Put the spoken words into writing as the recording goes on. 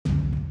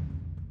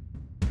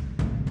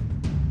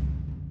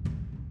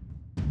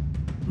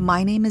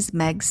My name is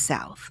Meg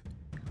South.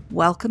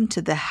 Welcome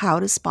to the How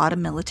to Spot a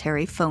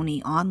Military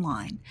Phony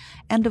Online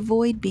and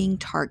Avoid Being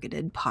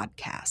Targeted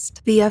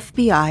podcast. The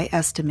FBI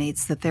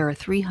estimates that there are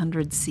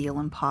 300 SEAL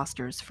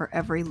imposters for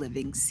every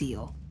living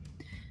SEAL.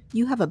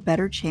 You have a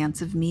better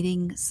chance of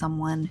meeting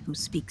someone who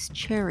speaks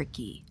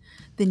Cherokee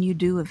than you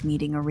do of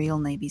meeting a real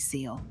Navy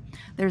SEAL.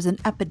 There's an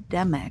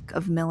epidemic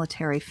of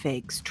military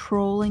fakes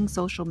trolling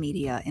social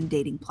media and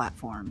dating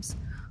platforms.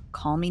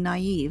 Call me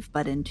naive,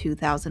 but in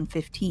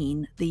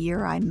 2015, the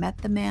year I met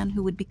the man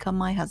who would become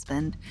my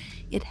husband,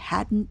 it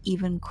hadn't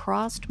even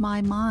crossed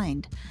my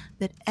mind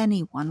that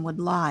anyone would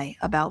lie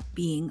about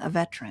being a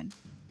veteran.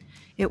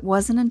 It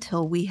wasn't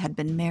until we had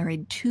been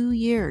married 2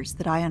 years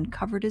that I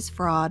uncovered his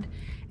fraud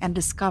and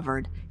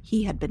discovered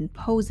he had been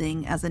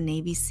posing as a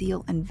Navy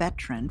SEAL and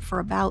veteran for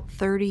about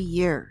 30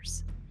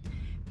 years.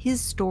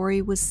 His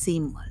story was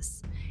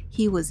seamless.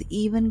 He was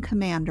even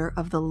commander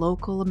of the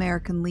local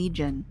American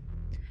Legion.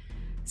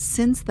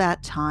 Since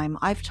that time,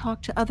 I've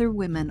talked to other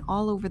women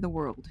all over the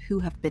world who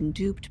have been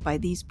duped by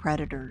these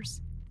predators.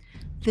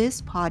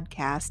 This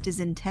podcast is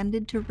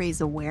intended to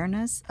raise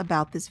awareness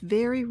about this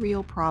very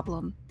real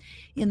problem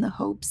in the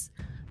hopes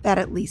that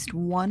at least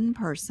one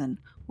person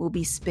will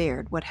be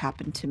spared what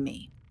happened to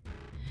me.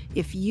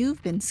 If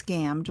you've been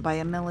scammed by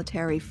a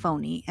military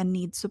phony and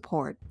need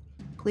support,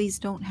 please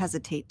don't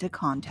hesitate to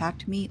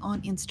contact me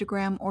on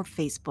Instagram or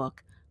Facebook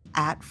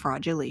at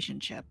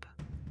Fraudulationship.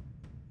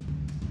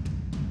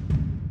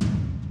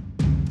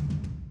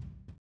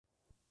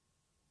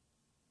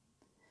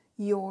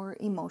 Your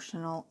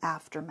emotional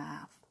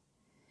aftermath.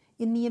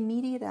 In the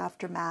immediate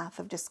aftermath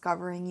of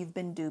discovering you've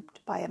been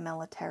duped by a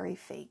military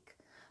fake,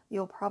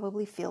 you'll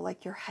probably feel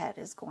like your head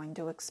is going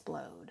to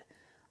explode,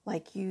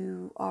 like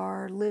you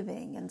are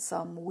living in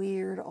some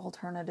weird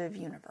alternative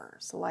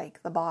universe,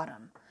 like the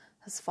bottom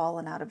has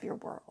fallen out of your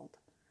world,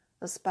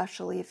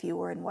 especially if you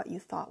were in what you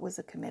thought was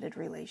a committed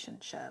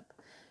relationship.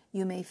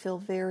 You may feel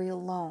very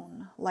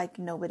alone, like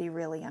nobody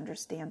really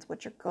understands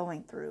what you're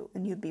going through,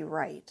 and you'd be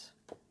right.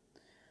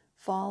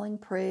 Falling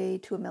prey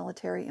to a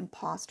military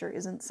imposter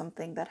isn't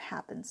something that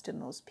happens to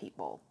most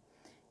people.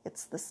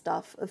 It's the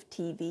stuff of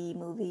TV,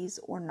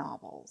 movies, or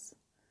novels.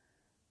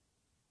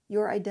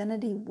 Your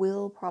identity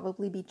will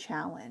probably be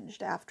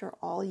challenged. After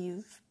all,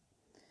 you've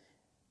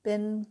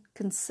been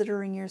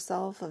considering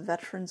yourself a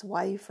veteran's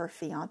wife or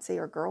fiance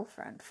or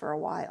girlfriend for a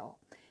while,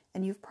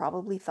 and you've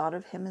probably thought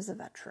of him as a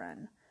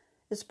veteran.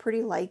 It's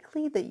pretty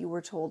likely that you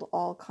were told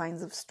all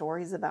kinds of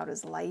stories about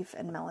his life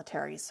and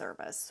military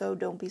service, so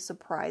don't be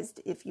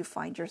surprised if you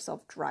find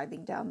yourself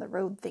driving down the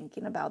road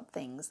thinking about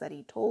things that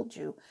he told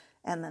you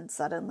and then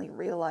suddenly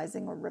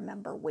realizing or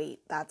remember,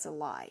 wait, that's a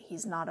lie.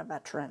 He's not a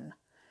veteran.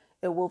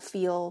 It will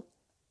feel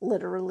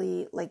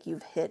literally like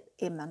you've hit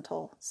a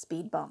mental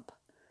speed bump.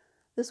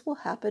 This will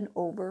happen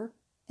over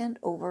and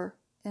over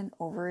and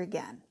over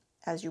again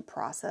as you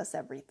process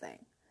everything.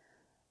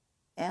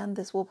 And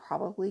this will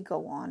probably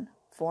go on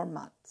for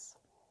months.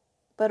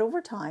 But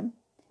over time,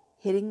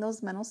 hitting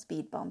those mental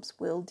speed bumps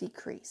will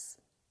decrease.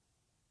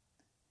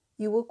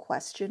 You will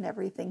question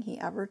everything he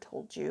ever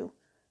told you,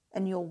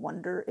 and you'll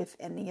wonder if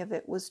any of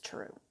it was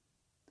true.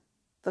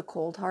 The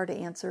cold hard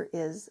answer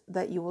is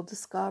that you will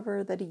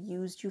discover that he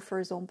used you for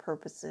his own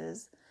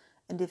purposes,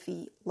 and if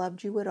he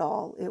loved you at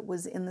all, it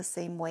was in the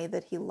same way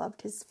that he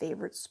loved his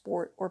favorite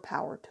sport or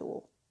power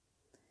tool.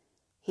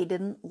 He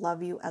didn't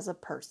love you as a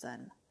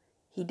person.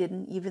 He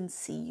didn't even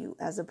see you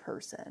as a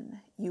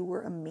person. You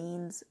were a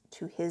means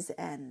to his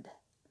end.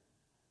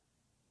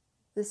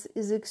 This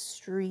is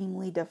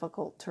extremely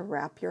difficult to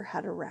wrap your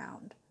head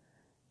around,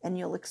 and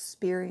you'll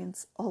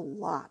experience a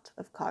lot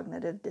of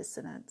cognitive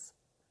dissonance.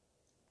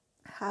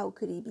 How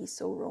could he be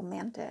so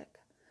romantic?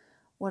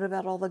 What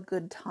about all the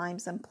good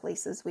times and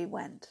places we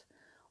went?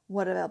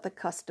 What about the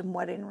custom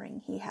wedding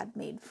ring he had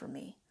made for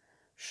me?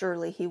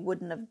 Surely he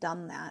wouldn't have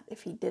done that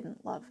if he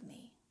didn't love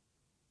me.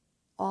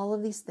 All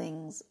of these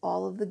things,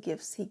 all of the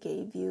gifts he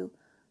gave you,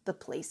 the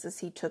places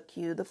he took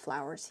you, the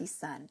flowers he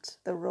sent,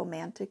 the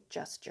romantic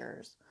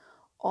gestures,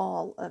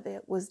 all of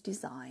it was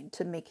designed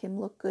to make him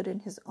look good in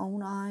his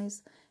own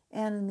eyes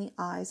and in the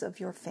eyes of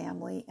your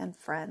family and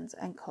friends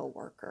and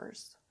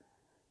coworkers.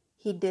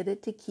 He did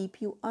it to keep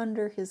you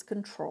under his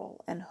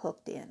control and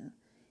hooked in.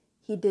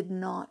 He did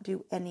not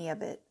do any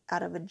of it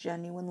out of a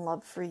genuine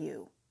love for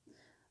you,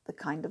 the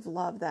kind of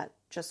love that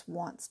just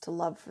wants to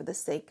love for the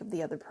sake of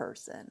the other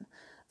person,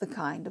 the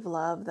kind of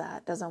love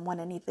that doesn't want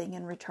anything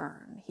in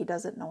return. He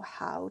doesn't know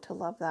how to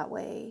love that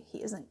way.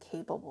 He isn't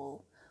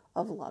capable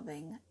of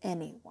loving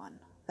anyone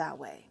that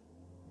way.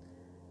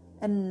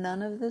 And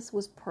none of this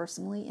was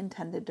personally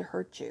intended to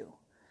hurt you.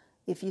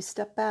 If you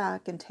step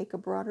back and take a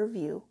broader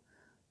view,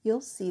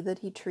 you'll see that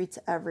he treats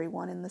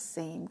everyone in the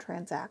same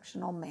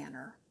transactional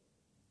manner.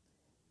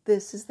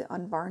 This is the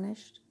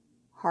unvarnished,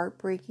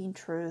 heartbreaking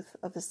truth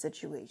of the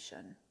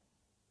situation.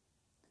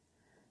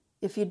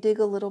 If you dig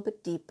a little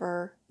bit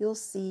deeper, you'll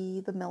see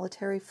the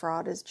military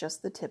fraud is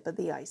just the tip of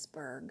the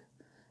iceberg.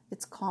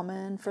 It's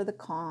common for the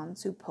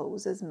cons who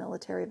pose as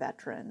military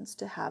veterans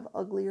to have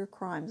uglier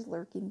crimes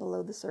lurking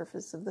below the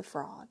surface of the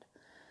fraud.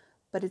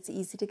 but it's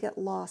easy to get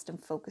lost in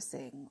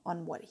focusing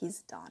on what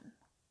he's done.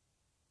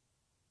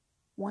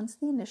 Once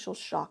the initial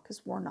shock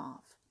is worn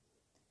off,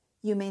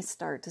 you may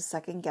start to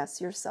second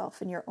guess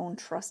yourself, and your own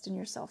trust in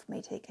yourself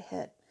may take a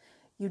hit.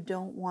 You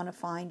don't want to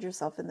find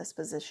yourself in this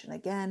position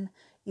again.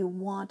 You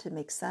want to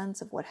make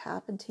sense of what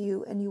happened to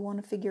you, and you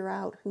want to figure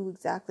out who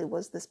exactly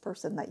was this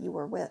person that you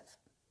were with.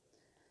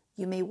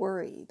 You may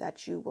worry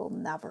that you will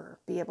never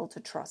be able to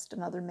trust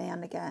another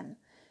man again.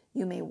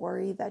 You may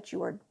worry that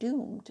you are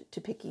doomed to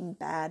picking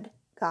bad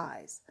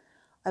guys.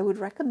 I would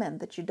recommend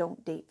that you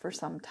don't date for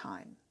some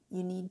time.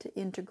 You need to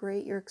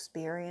integrate your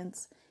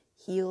experience,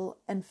 heal,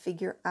 and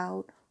figure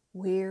out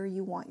where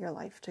you want your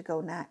life to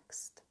go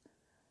next.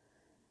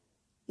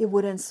 It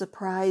wouldn't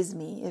surprise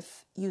me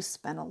if you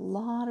spent a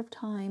lot of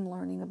time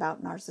learning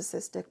about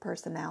narcissistic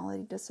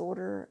personality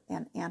disorder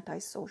and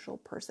antisocial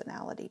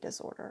personality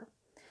disorder.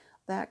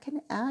 That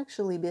can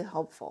actually be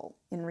helpful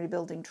in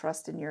rebuilding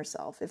trust in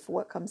yourself if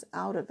what comes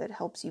out of it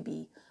helps you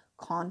be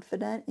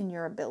confident in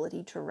your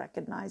ability to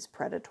recognize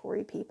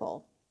predatory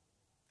people.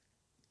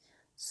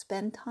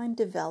 Spend time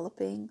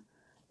developing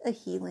a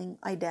healing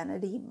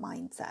identity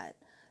mindset.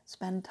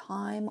 Spend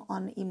time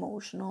on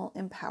emotional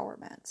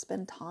empowerment.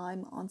 Spend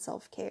time on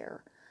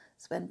self-care.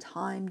 Spend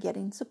time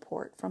getting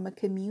support from a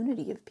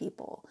community of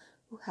people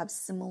who have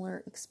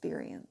similar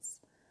experience.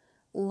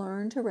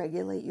 Learn to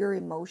regulate your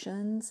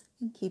emotions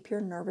and keep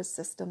your nervous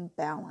system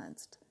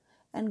balanced,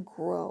 and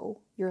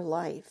grow your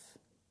life.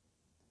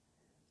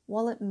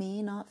 While it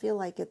may not feel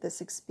like it,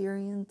 this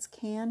experience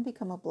can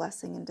become a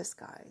blessing in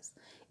disguise.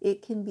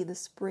 It can be the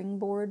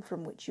springboard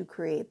from which you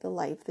create the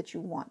life that you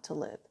want to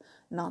live,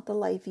 not the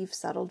life you've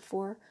settled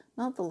for,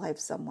 not the life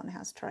someone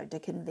has tried to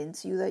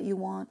convince you that you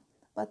want,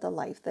 but the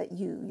life that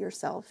you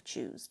yourself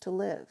choose to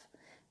live.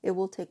 It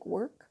will take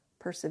work,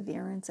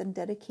 perseverance, and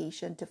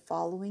dedication to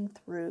following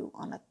through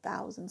on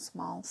 1,000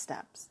 small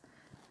steps.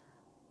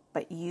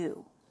 But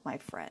you, my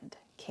friend,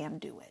 can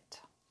do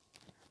it.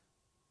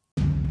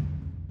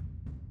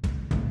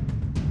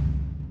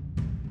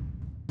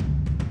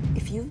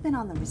 If you've been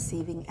on the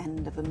receiving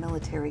end of a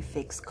military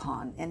fakes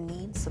con and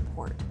need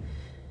support,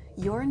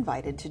 you're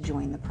invited to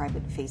join the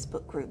private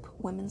Facebook group,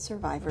 Women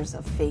Survivors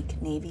of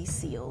Fake Navy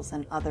SEALs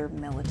and Other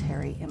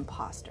Military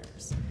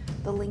Imposters.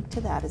 The link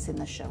to that is in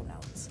the show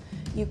notes.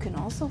 You can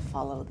also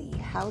follow the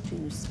How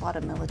to Spot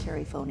a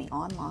Military Phony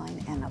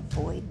Online and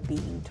Avoid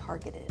Being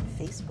Targeted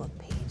Facebook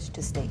page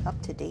to stay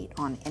up to date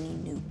on any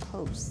new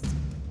posts.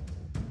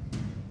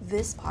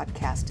 This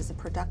podcast is a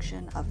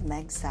production of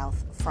Meg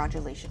South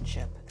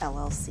Fraudulationship,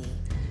 LLC,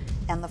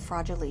 and the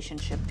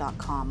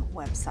fraudulationship.com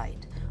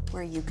website,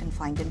 where you can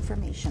find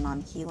information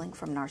on healing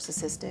from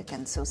narcissistic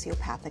and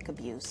sociopathic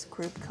abuse,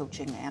 group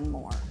coaching, and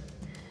more.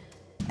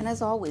 And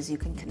as always, you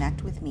can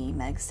connect with me,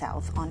 Meg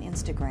South, on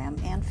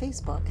Instagram and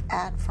Facebook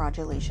at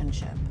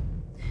Fraudulationship.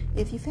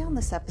 If you found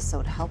this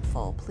episode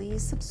helpful,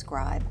 please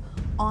subscribe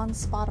on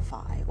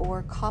Spotify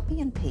or copy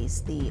and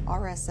paste the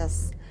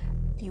RSS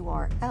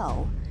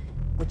URL,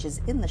 which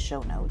is in the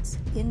show notes,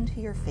 into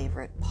your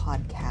favorite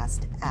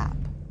podcast app.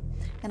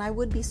 And I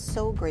would be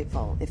so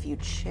grateful if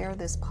you'd share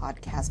this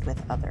podcast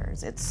with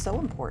others. It's so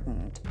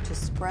important to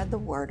spread the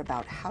word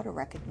about how to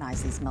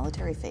recognize these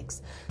military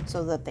fakes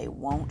so that they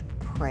won't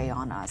prey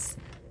on us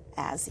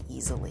as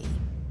easily.